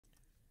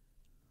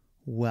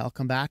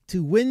Welcome back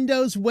to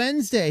Windows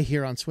Wednesday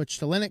here on Switch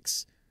to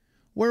Linux,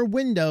 where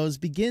Windows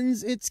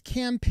begins its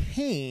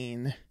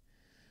campaign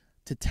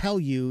to tell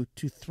you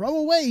to throw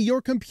away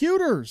your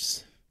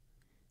computers.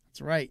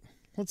 That's right.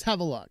 Let's have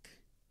a look.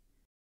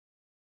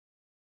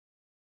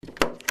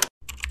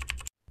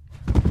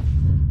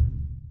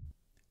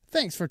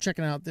 Thanks for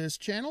checking out this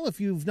channel. If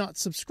you've not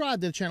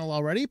subscribed to the channel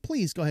already,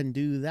 please go ahead and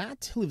do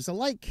that. Leave us a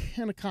like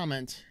and a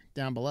comment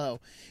down below.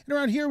 And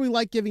around here, we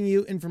like giving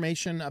you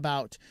information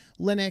about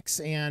Linux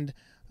and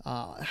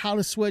how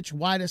to switch,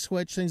 why to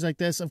switch, things like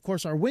this. Of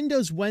course, our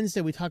Windows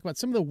Wednesday, we talk about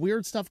some of the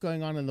weird stuff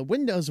going on in the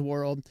Windows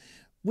world,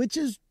 which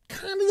is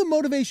kind of the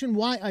motivation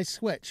why I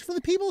switch. For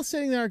the people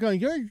sitting there going,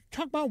 you're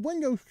talking about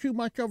Windows too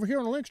much over here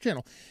on the Linux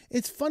channel.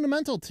 It's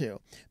fundamental to,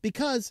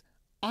 because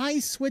I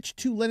switched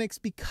to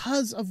Linux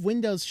because of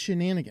Windows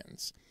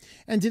shenanigans.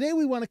 And today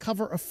we want to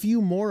cover a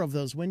few more of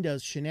those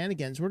Windows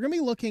shenanigans. We're going to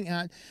be looking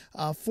at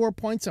 4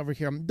 points over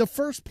here. The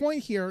first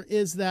point here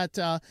is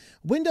that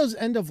Windows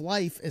end of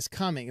life is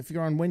coming if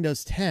you're on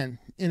Windows 10.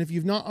 And if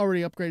you've not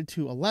already upgraded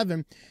to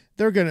 11,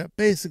 they're going to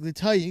basically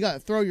tell you, you got to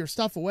throw your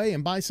stuff away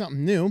and buy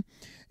something new.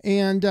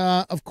 And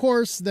of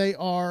course, they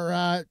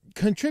are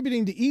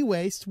contributing to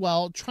eWaste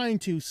while trying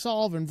to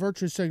solve and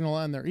virtue signal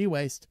on their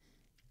eWaste.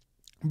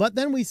 But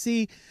then we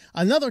see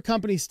another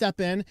company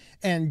step in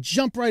and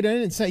jump right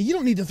in and say, you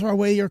don't need to throw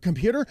away your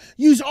computer.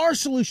 Use our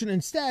solution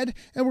instead.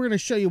 And we're going to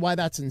show you why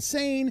that's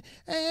insane.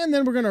 And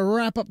then we're going to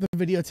wrap up the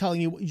video telling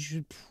you what you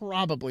should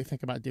probably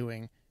think about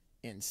doing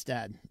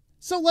instead.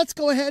 So let's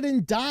go ahead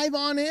and dive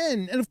on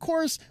in. And of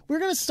course, we're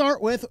going to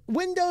start with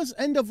Windows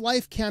End of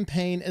Life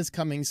campaign is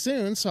coming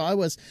soon. So I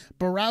was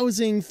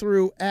browsing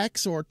through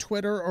X or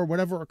Twitter or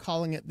whatever we're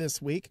calling it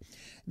this week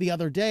the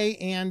other day.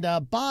 And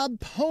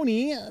Bob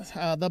Pony,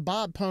 the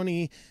Bob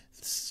Pony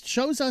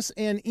shows us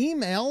an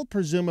email,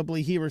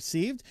 presumably he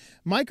received.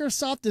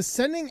 Microsoft is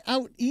sending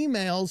out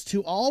emails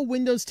to all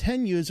Windows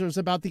 10 users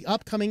about the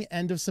upcoming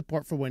end of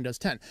support for Windows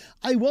 10.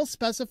 I will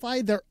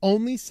specify they're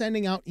only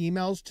sending out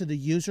emails to the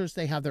users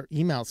they have their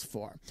emails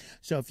for.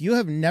 So if you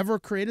have never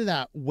created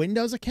that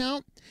Windows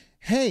account,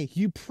 hey,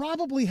 you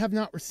probably have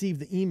not received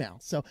the email.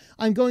 So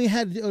I'm going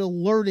ahead and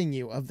alerting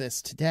you of this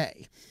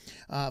today.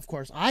 Of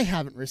course, I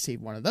haven't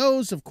received one of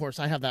those. Of course,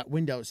 I have that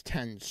Windows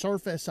 10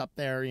 Surface up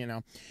there, you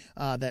know,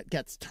 that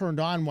gets turned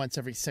on once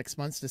every 6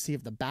 months to see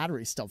if the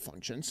battery still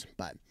functions.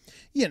 But,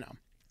 you know,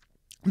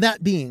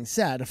 that being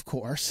said, of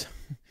course,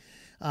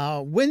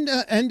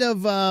 end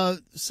of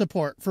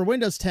support for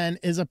Windows 10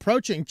 is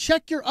approaching.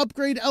 Check your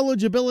upgrade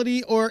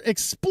eligibility or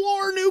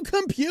explore new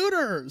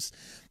computers.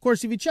 Of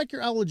course, if you check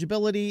your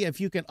eligibility, if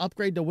you can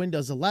upgrade to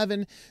Windows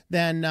 11,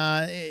 then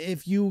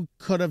if you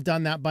could have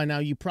done that by now,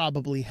 you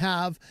probably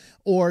have.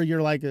 Or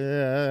you're like,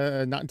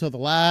 not until the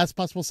last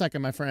possible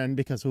second, my friend,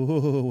 because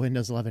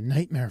Windows 11,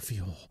 nightmare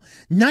fuel.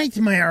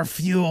 Nightmare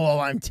fuel,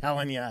 I'm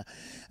telling you.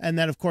 And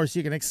then, of course,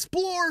 you can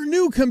explore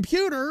new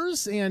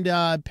computers. And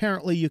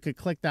apparently you could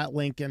click that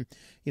link and,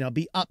 you know,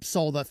 be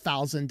upsold a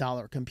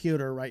 $1,000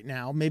 computer right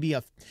now. Maybe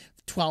a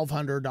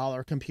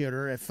 $1,200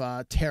 computer if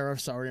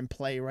tariffs are in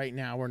play right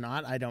now or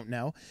not. I don't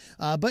know.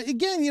 But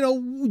again, you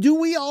know, do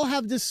we all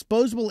have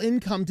disposable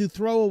income to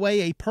throw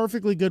away a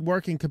perfectly good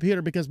working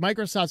computer because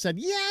Microsoft said,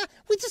 yeah,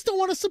 we just don't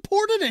want to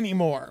support it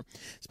anymore?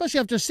 Especially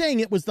after saying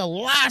it was the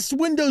last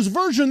Windows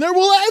version there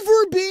will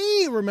ever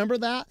be. Remember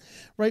that?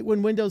 Right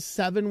when Windows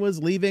 7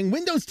 was leaving,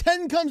 Windows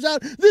 10 comes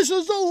out. This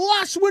is the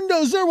last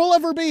Windows there will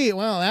ever be.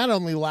 Well, that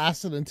only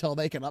lasted until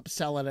they could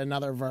upsell it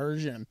another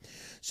version.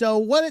 So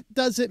what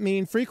does it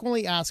mean?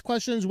 Frequently asked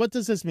questions. What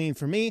does this mean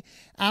for me?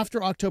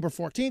 After October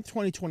 14th,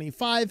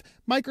 2025,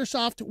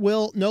 Microsoft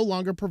will no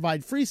longer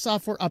provide free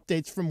software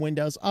updates from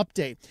Windows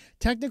Update,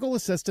 technical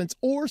assistance,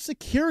 or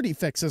security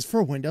fixes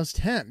for Windows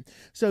 10.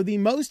 So the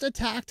most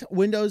attacked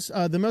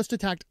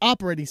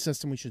operating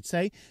system, we should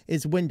say,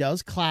 is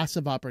Windows, class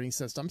of operating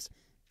systems.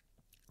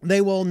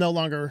 They will no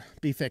longer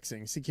be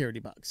fixing security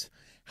bugs.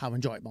 How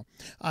enjoyable.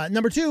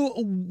 Number two,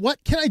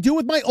 what can I do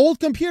with my old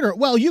computer?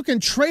 Well, you can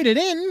trade it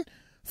in.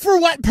 For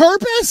what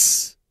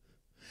purpose?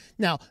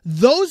 Now,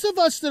 those of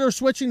us that are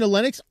switching to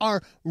Linux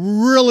are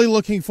really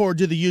looking forward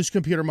to the used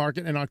computer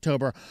market in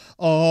October.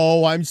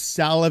 Oh, I'm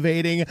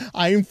salivating.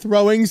 I'm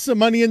throwing some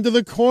money into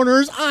the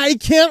corners. I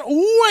can't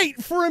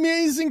wait for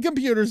amazing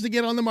computers to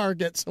get on the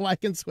market so I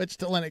can switch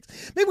to Linux.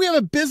 Maybe we have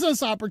a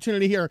business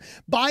opportunity here.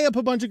 Buy up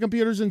a bunch of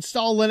computers,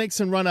 install Linux,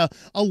 and run a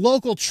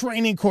local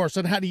training course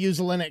on how to use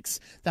Linux.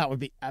 That would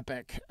be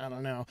epic. I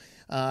don't know.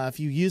 If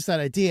you use that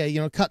idea,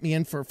 you know, cut me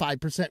in for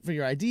 5% for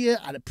your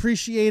idea. I'd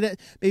appreciate it.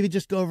 Maybe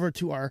just go over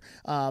to our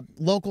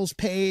locals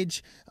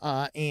page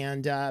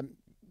and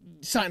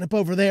sign up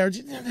over there.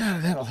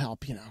 That'll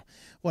help, you know,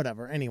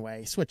 whatever.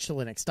 Anyway,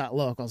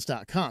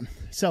 switchtolinux.locals.com.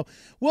 So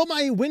will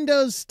my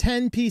Windows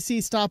 10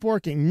 PC stop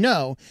working?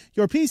 No,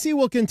 your PC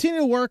will continue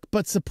to work,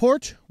 but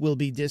support will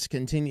be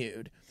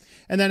discontinued.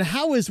 And then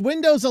how is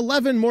Windows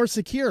 11 more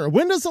secure?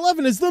 Windows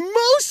 11 is the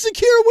most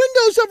secure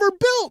Windows ever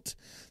built.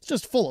 It's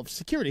just full of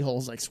security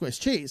holes like Swiss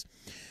cheese.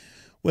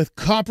 with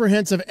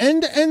comprehensive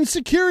end-to-end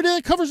security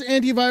that covers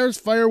antivirus,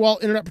 firewall,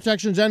 internet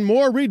protections, and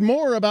more. Read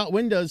more about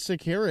Windows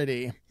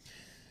security.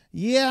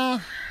 Yeah.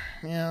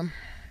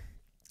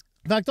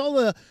 In fact, all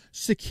the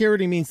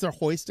security means they're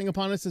hoisting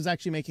upon us is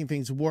actually making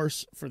things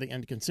worse for the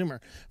end consumer.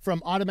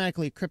 From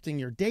automatically encrypting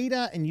your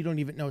data and you don't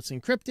even know it's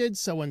encrypted.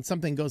 So when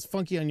something goes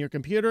funky on your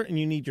computer and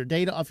you need your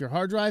data off your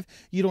hard drive,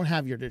 you don't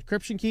have your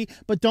decryption key.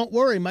 But don't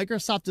worry,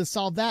 Microsoft has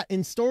solved that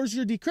and stores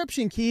your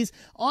decryption keys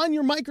on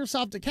your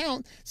Microsoft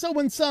account. So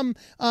when some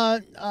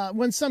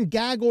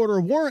gag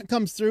order warrant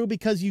comes through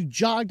because you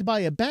jogged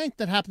by a bank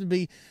that happened to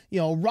be,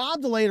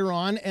 robbed later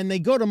on, and they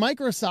go to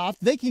Microsoft,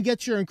 they can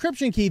get your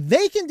encryption key.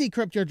 They can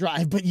decrypt your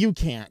drive, but you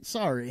can't.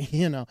 Sorry,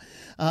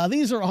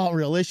 these are all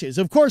real issues.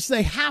 Of course,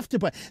 they have to,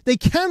 but they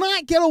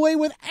cannot get away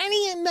with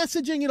any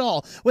messaging at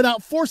all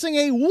without forcing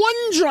a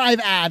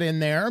OneDrive ad in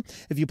there.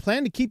 If you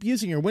plan to keep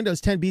using your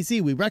Windows 10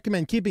 PC, we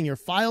recommend keeping your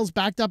files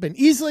backed up and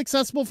easily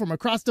accessible from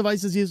across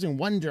devices using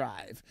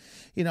OneDrive.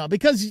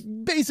 Because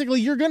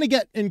basically you're going to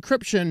get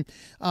encryption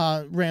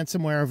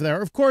ransomware over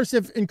there. Of course,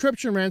 if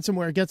encryption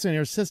ransomware gets in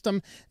your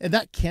system,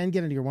 that can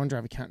get into your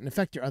OneDrive account and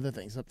affect your other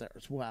things up there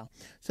as well.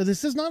 So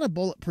this is not a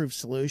bulletproof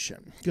solution.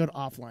 Good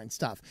offline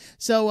stuff.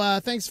 So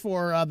thanks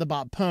for the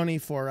Bob Pony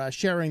for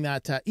sharing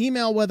that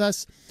email with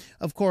us.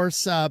 Of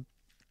course,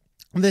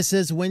 this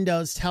is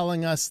Windows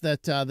telling us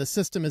that the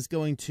system is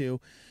going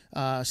to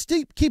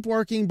keep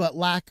working, but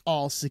lack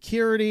all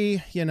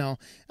security,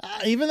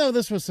 even though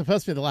this was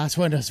supposed to be the last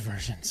Windows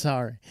version.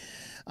 Sorry.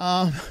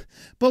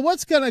 But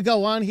what's going to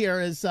go on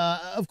here is,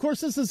 of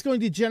course, this is going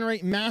to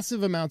generate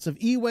massive amounts of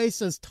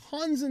e-waste as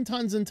tons and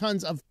tons and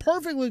tons of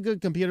perfectly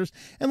good computers.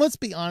 And let's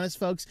be honest,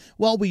 folks,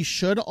 while we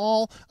should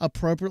all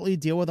appropriately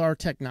deal with our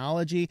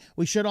technology,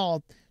 we should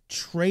all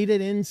trade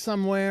it in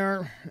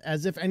somewhere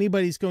as if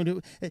anybody's going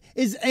to.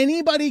 Is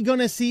anybody going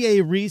to see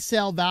a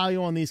resale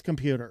value on these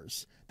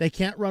computers? They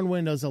can't run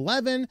Windows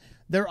 11.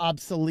 They're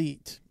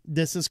obsolete.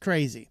 This is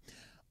crazy.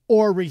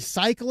 Or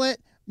recycle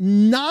it.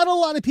 Not a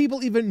lot of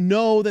people even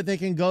know that they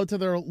can go to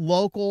their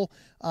local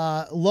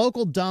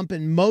dump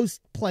in most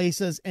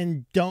places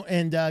and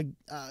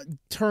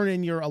turn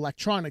in your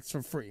electronics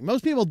for free.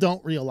 Most people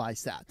don't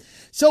realize that.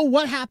 So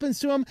what happens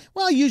to them?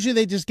 Well, usually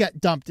they just get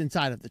dumped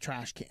inside of the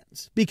trash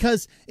cans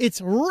because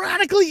it's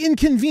radically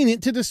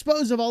inconvenient to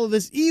dispose of all of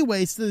this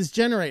e-waste that is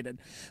generated.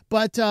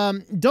 But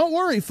don't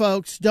worry,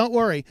 folks. Don't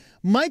worry.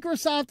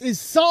 Microsoft is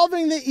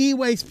solving the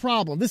e-waste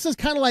problem. This is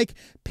kind of like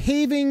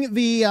paving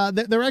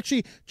they're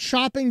actually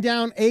chopping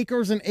down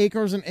acres and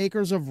acres and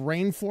acres of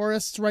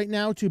rainforests right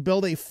now to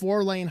build a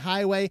 4-lane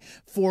highway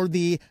for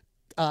the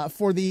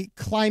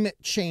climate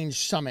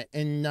change summit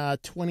in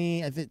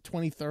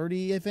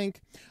 2030, I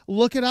think.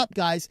 Look it up,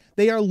 guys.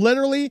 They are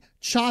literally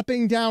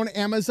chopping down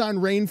Amazon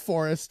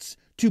rainforests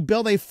to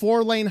build a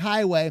 4-lane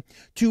highway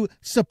to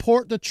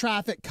support the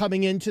traffic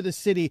coming into the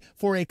city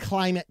for a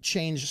climate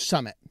change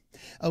summit.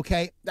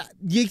 Okay,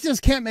 you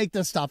just can't make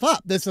this stuff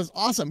up. This is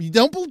awesome. You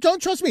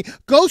don't trust me?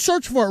 Go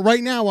search for it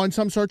right now on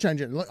some search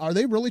engine. Look, are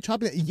they really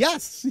chopping it?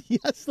 Yes,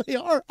 they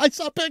are. I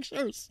saw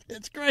pictures.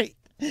 It's great.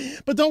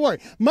 But don't worry.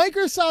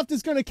 Microsoft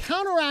is going to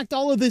counteract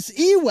all of this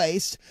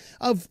e-waste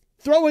of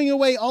throwing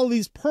away all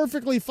these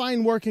perfectly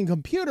fine working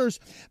computers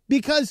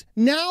because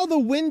now the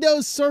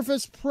Windows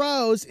Surface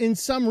Pros in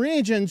some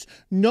regions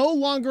no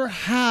longer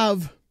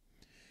have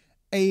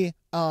a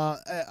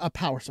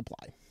power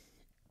supply.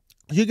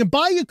 You can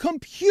buy a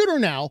computer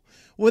now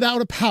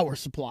without a power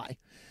supply.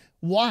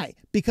 Why?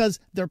 Because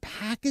their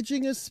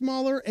packaging is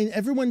smaller and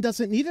everyone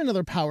doesn't need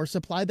another power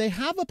supply. They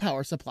have a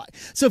power supply.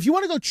 So if you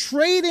want to go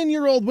trade in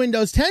your old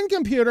Windows 10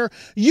 computer,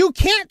 you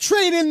can't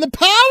trade in the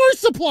power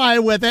supply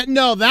with it.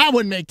 No, that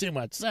wouldn't make too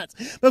much sense.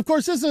 But of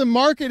course, this is a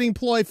marketing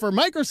ploy for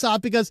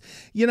Microsoft because,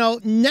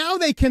 now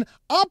they can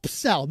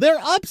upsell. They're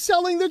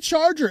upselling the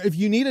charger. If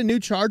you need a new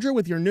charger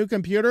with your new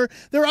computer,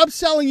 they're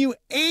upselling you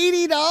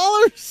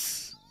 $80.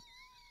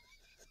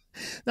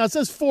 Now it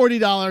says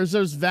 $40.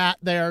 There's VAT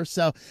there.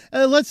 So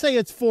let's say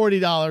it's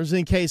 $40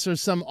 in case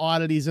there's some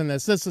oddities in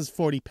this. This is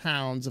 40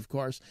 pounds, of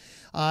course.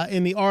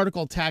 In the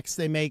article text,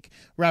 they make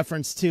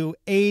reference to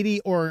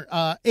 90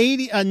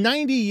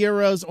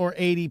 euros or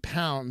 80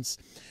 pounds.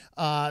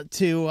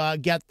 To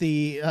get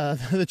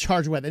the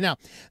charge with it. Now,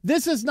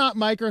 this is not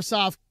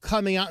Microsoft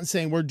coming out and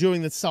saying we're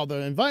doing this to solve the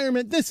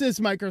environment. This is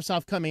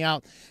Microsoft coming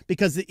out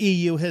because the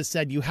EU has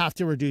said you have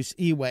to reduce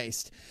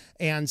e-waste.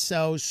 And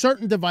so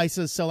certain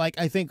devices, so like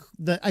I think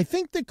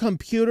the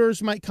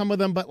computers might come with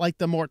them, but like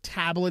the more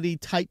tablet-y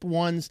type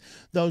ones,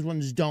 those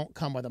ones don't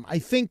come with them. I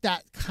think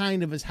that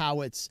kind of is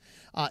how it's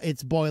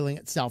boiling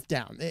itself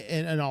down,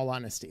 in all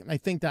honesty. I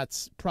think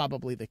that's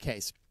probably the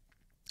case.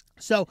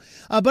 So,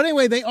 but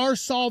anyway, they are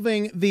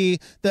solving the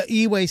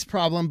e-waste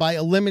problem by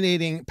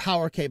eliminating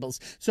power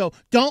cables. So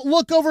don't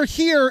look over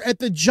here at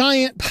the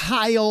giant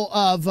pile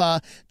of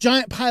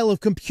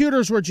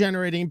computers we're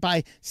generating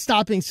by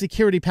stopping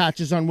security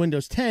patches on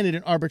Windows 10 at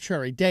an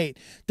arbitrary date.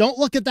 Don't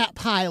look at that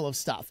pile of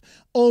stuff.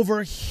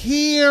 Over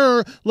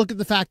here, look at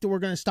the fact that we're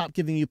going to stop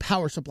giving you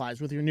power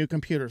supplies with your new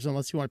computers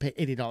unless you want to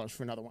pay $80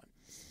 for another one.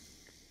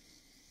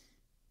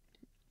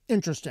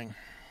 Interesting.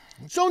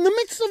 So in the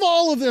midst of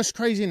all of this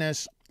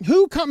craziness,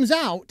 who comes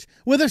out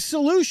with a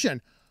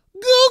solution?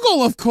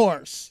 Google, of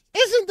course.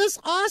 Isn't this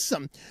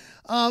awesome?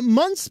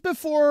 Months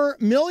before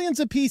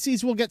millions of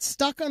PCs will get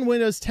stuck on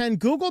Windows 10,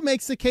 Google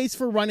makes the case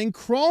for running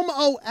Chrome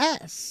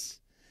OS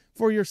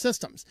for your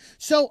systems.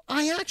 So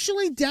I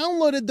actually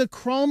downloaded the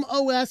Chrome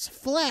OS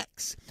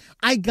Flex.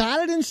 I got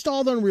it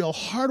installed on real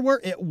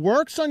hardware. It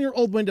works on your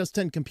old Windows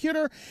 10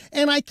 computer,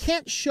 and I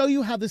can't show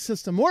you how the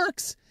system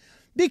works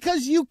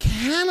because you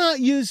cannot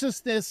use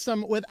this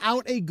system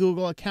without a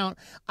Google account.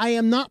 I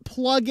am not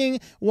plugging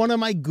one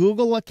of my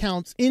Google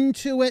accounts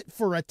into it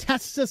for a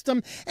test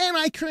system, and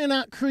I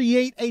cannot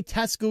create a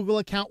test Google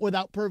account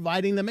without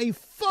providing them a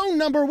phone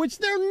number, which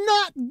they're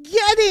not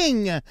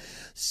getting.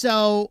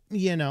 So,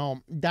 you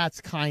know,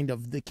 that's kind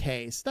of the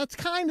case. That's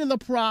kind of the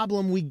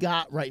problem we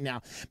got right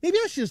now. Maybe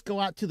I should just go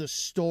out to the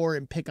store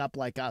and pick up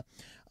like a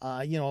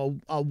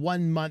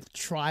 1-month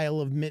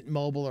trial of Mint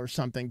Mobile or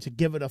something to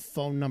give it a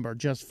phone number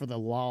just for the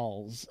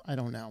lols. I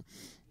don't know.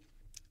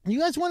 You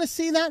guys want to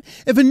see that?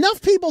 If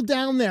enough people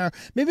down there,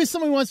 maybe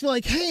somebody wants to be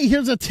like, hey,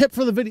 here's a tip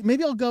for the video.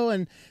 Maybe I'll go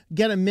and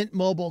get a Mint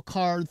Mobile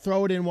card,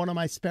 throw it in one of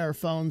my spare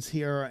phones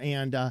here,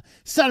 and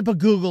set up a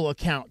Google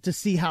account to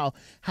see how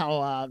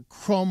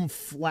Chrome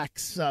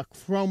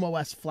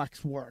OS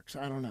Flex works.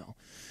 I don't know.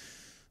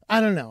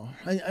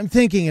 I'm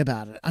thinking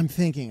about it.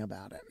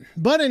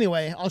 But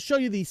anyway, I'll show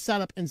you the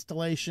setup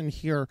installation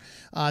here.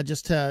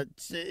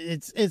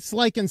 It's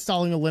like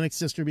installing a Linux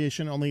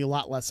distribution, only a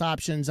lot less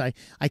options. I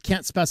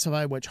can't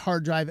specify which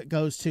hard drive it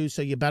goes to,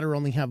 so you better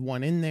only have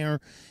one in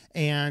there.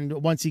 And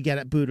once you get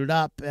it booted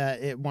up,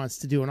 it wants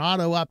to do an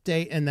auto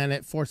update, and then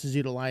it forces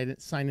you to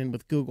sign in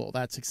with Google.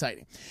 That's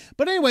exciting.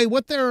 But anyway,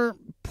 what their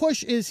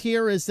push is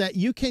here is that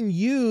you can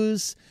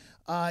use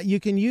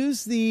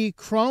the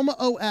Chrome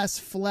OS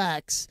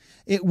Flex.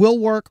 It will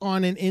work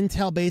on an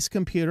Intel-based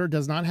computer.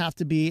 Does not have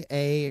to be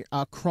a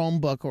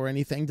Chromebook or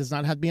anything. Does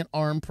not have to be an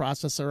ARM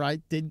processor. I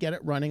did get it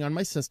running on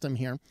my system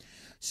here.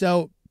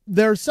 So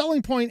their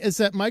selling point is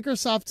that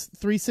Microsoft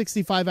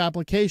 365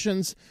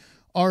 applications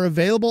are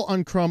available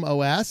on Chrome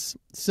OS.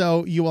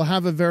 So you will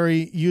have a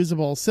very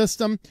usable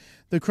system.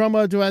 The Chrome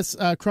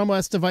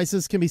OS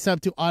devices can be set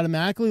up to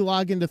automatically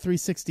log into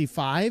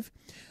 365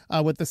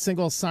 with a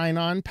single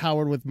sign-on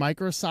powered with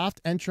Microsoft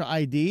Entra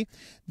ID.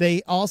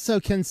 They also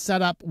can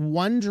set up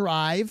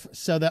OneDrive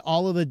so that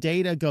all of the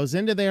data goes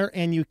into there,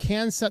 and you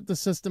can set the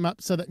system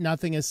up so that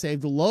nothing is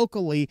saved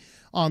locally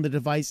on the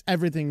device,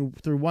 everything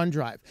through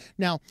OneDrive.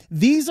 Now,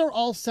 these are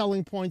all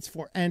selling points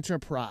for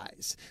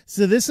enterprise.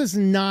 So this is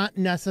not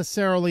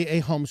necessarily a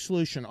home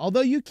solution,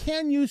 although you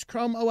can use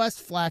Chrome OS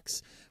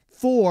Flex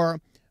for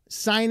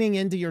signing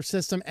into your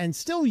system and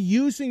still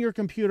using your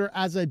computer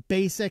as a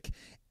basic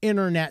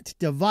internet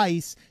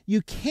device.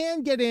 You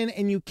can get in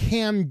and you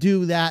can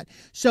do that.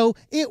 So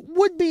it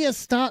would be a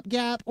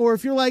stopgap, or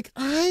if you're like,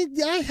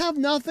 I have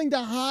nothing to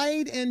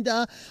hide and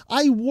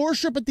I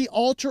worship at the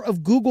altar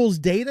of Google's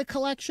data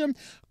collection,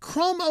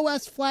 Chrome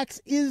OS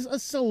Flex is a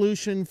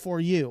solution for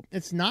you.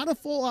 It's not a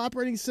full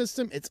operating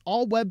system. It's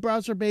all web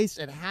browser based.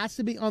 It has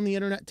to be on the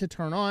internet to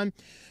turn on.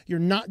 You're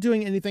not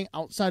doing anything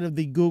outside of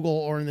the Google,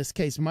 or in this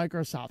case,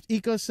 Microsoft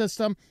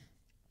ecosystem.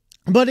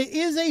 But it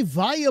is a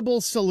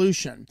viable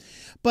solution.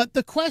 But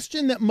the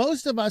question that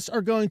most of us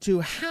are going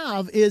to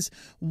have is,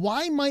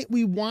 why might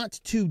we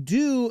want to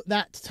do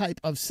that type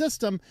of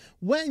system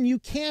when you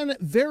can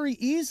very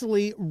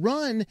easily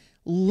run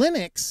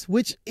Linux,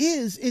 which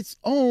is its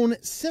own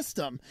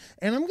system?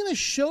 And I'm going to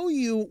show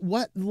you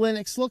what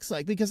Linux looks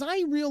like, because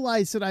I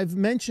realize that I've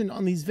mentioned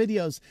on these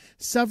videos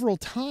several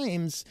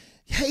times,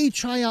 hey,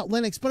 try out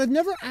Linux, but I've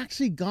never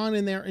actually gone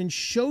in there and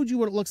showed you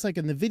what it looks like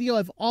in the video.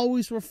 I've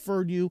always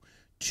referred you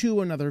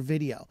to another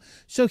video.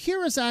 So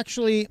here is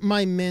actually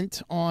my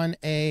Mint on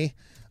a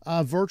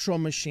virtual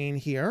machine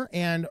here,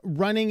 and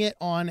running it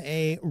on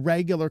a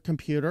regular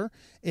computer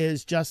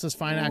is just as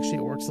fine. Actually,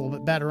 it works a little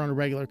bit better on a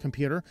regular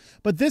computer,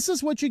 but this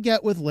is what you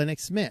get with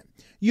Linux Mint.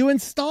 You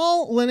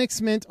install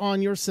Linux Mint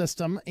on your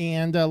system,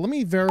 and let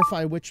me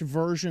verify which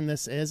version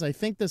this is. I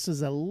think this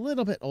is a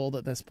little bit old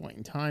at this point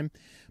in time,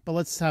 but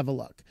let's have a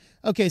look.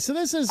 Okay, so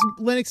this is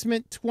Linux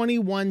Mint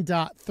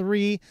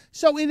 21.3,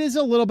 so it is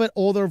a little bit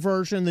older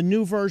version. The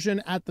new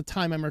version at the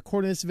time I'm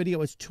recording this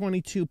video is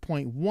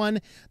 22.1.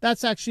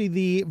 That's actually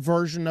the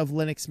version of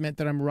Linux Mint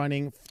that I'm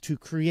running to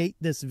create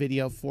this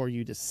video for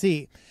you to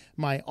see.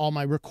 All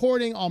my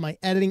recording, all my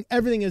editing,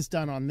 everything is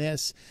done on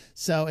this,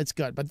 so it's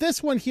good. But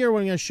this one here, what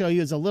I'm going to show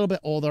you, is a little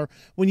bit older.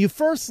 When you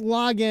first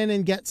log in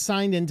and get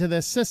signed into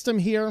this system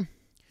here,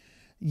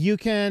 you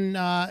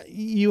can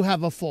you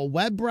have a full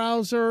web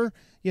browser.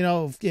 You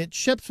know, it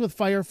ships with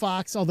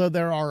Firefox, although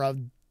there are a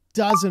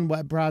dozen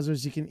web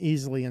browsers you can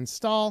easily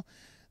install.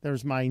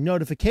 There's my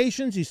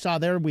notifications. You saw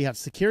there we have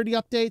security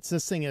updates.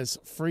 This thing is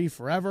free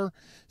forever,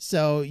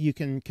 so you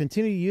can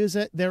continue to use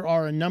it. There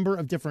are a number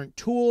of different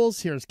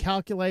tools. Here's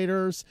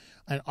calculators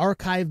and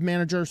archive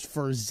managers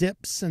for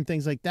zips and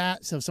things like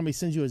that. So if somebody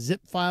sends you a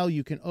zip file,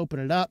 you can open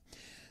it up.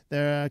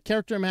 The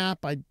character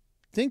map, I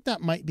think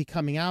that might be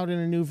coming out in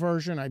a new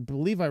version. I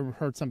believe I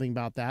heard something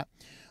about that.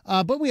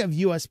 But we have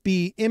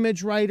USB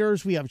image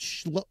writers. We have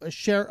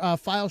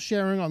file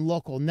sharing on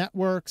local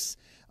networks,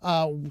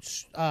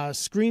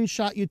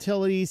 screenshot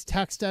utilities,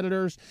 text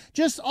editors,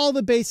 just all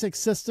the basic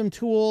system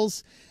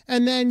tools.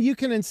 And then you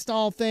can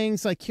install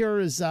things like here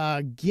is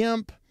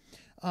GIMP.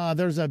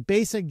 There's a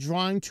basic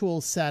drawing tool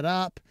set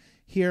up.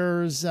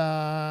 Here's,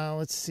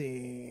 let's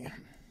see.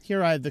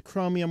 Here I have the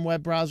Chromium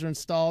web browser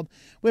installed.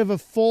 We have a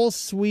full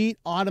suite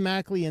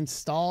automatically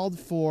installed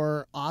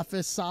for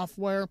Office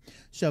software.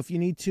 So if you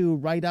need to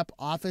write up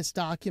Office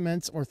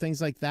documents or things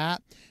like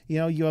that, you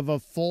know, you have a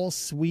full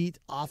suite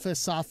Office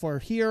software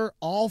here,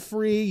 all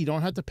free. You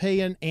don't have to pay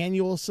an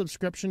annual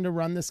subscription to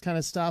run this kind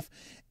of stuff.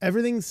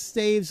 Everything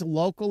saves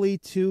locally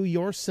to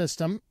your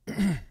system.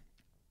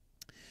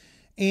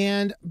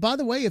 And by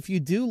the way, if you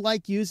do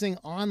like using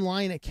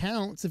online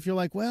accounts, if you're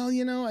like, well,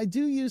 you know, I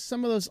do use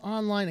some of those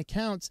online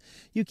accounts,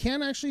 you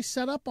can actually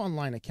set up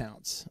online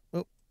accounts.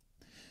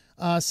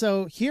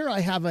 So here I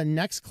have a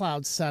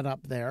Nextcloud set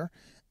up there,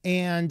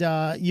 and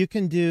you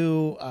can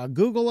do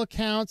Google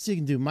accounts, you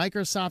can do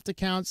Microsoft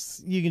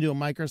accounts, you can do a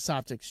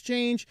Microsoft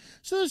Exchange.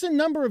 So there's a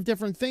number of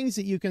different things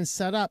that you can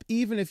set up.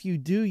 Even if you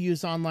do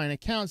use online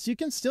accounts, you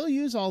can still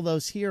use all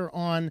those here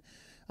on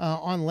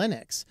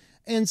Linux.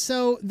 And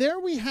so there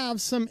we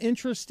have some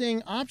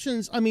interesting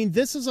options. I mean,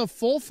 this is a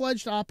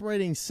full-fledged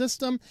operating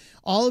system.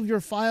 All of your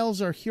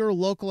files are here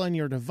local on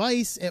your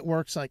device. It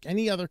works like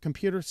any other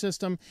computer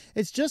system.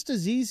 It's just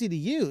as easy to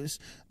use.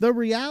 The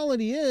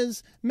reality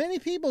is many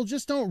people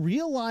just don't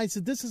realize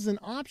that this is an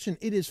option.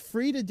 It is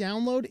free to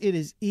download. It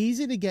is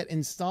easy to get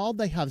installed.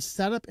 They have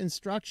setup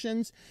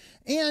instructions.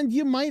 And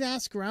you might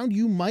ask around.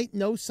 You might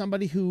know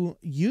somebody who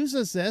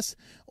uses this,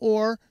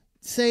 or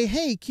say,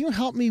 hey, can you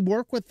help me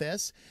work with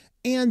this?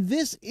 And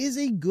this is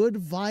a good,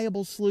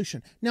 viable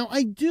solution. Now,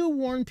 I do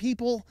warn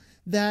people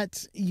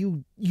that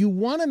you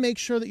want to make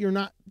sure that you're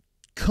not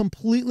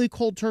completely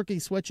cold turkey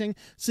switching.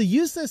 So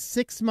use this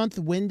 6-month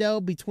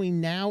window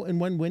between now and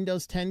when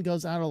Windows 10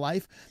 goes out of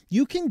life.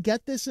 You can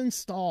get this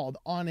installed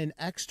on an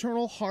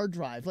external hard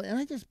drive. And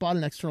I just bought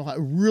a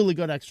really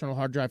good external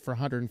hard drive for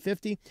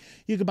 $150.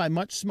 You can buy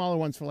much smaller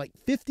ones for like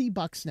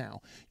 $50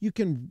 now. You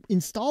can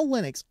install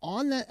Linux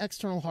on that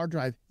external hard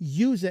drive,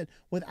 use it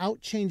without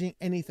changing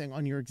anything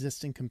on your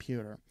existing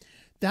computer.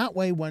 That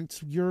way,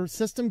 once your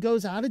system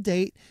goes out of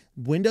date,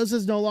 Windows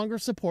is no longer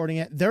supporting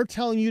it, they're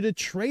telling you to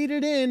trade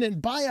it in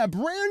and buy a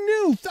brand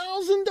new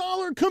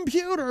 $1,000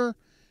 computer.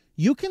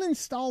 You can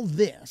install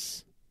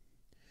this.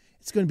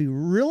 It's going to be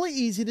really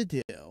easy to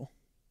do,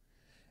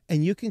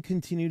 and you can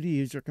continue to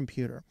use your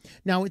computer.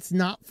 Now, it's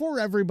not for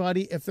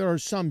everybody. If there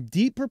is some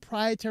deep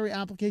proprietary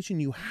application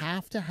you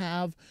have to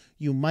have,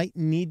 you might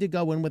need to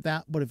go in with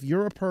that. But if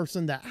you're a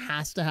person that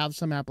has to have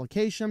some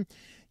application,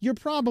 you're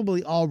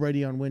probably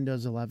already on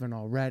Windows 11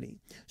 already.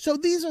 So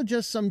these are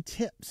just some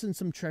tips and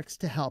some tricks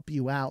to help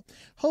you out.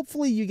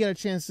 Hopefully you get a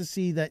chance to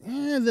see that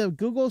the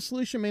Google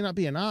solution may not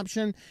be an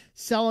option.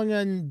 Selling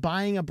and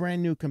buying a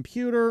brand new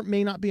computer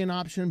may not be an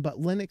option, but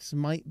Linux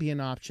might be an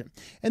option.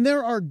 And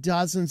there are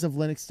dozens of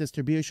Linux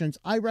distributions.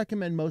 I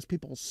recommend most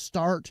people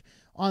start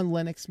on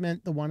Linux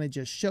Mint, the one I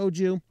just showed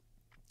you,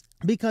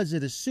 because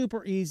it is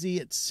super easy,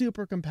 it's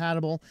super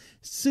compatible,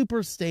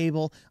 super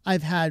stable.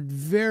 I've had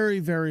very,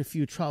 very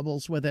few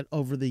troubles with it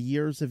over the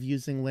years of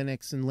using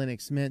Linux and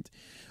Linux Mint.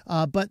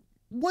 But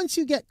once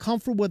you get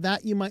comfortable with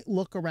that, you might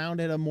look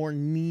around at a more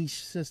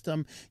niche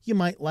system. You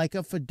might like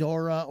a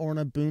Fedora or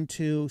an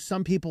Ubuntu.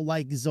 Some people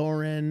like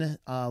Zorin,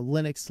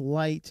 Linux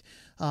Lite.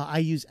 I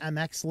use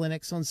MX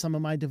Linux on some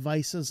of my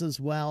devices as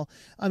well.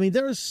 I mean,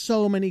 there are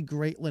so many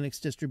great Linux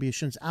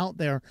distributions out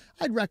there.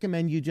 I'd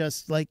recommend you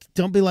just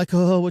don't be like,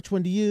 oh, which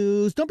one to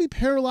use? Don't be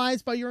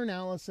paralyzed by your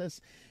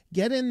analysis.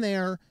 Get in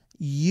there,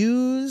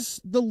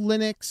 use the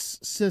Linux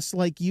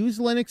use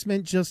Linux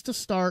Mint just to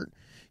start.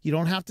 You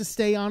don't have to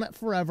stay on it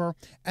forever,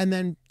 and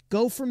then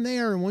go from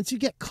there. And once you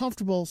get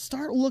comfortable,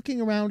 start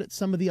looking around at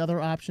some of the other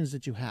options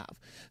that you have.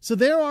 So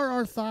there are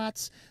our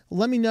thoughts.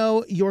 Let me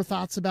know your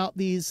thoughts about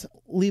these.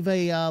 Leave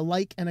a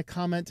like and a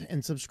comment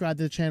and subscribe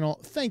to the channel.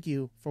 Thank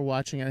you for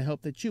watching, and I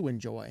hope that you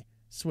enjoy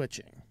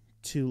switching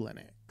to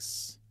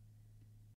Linux.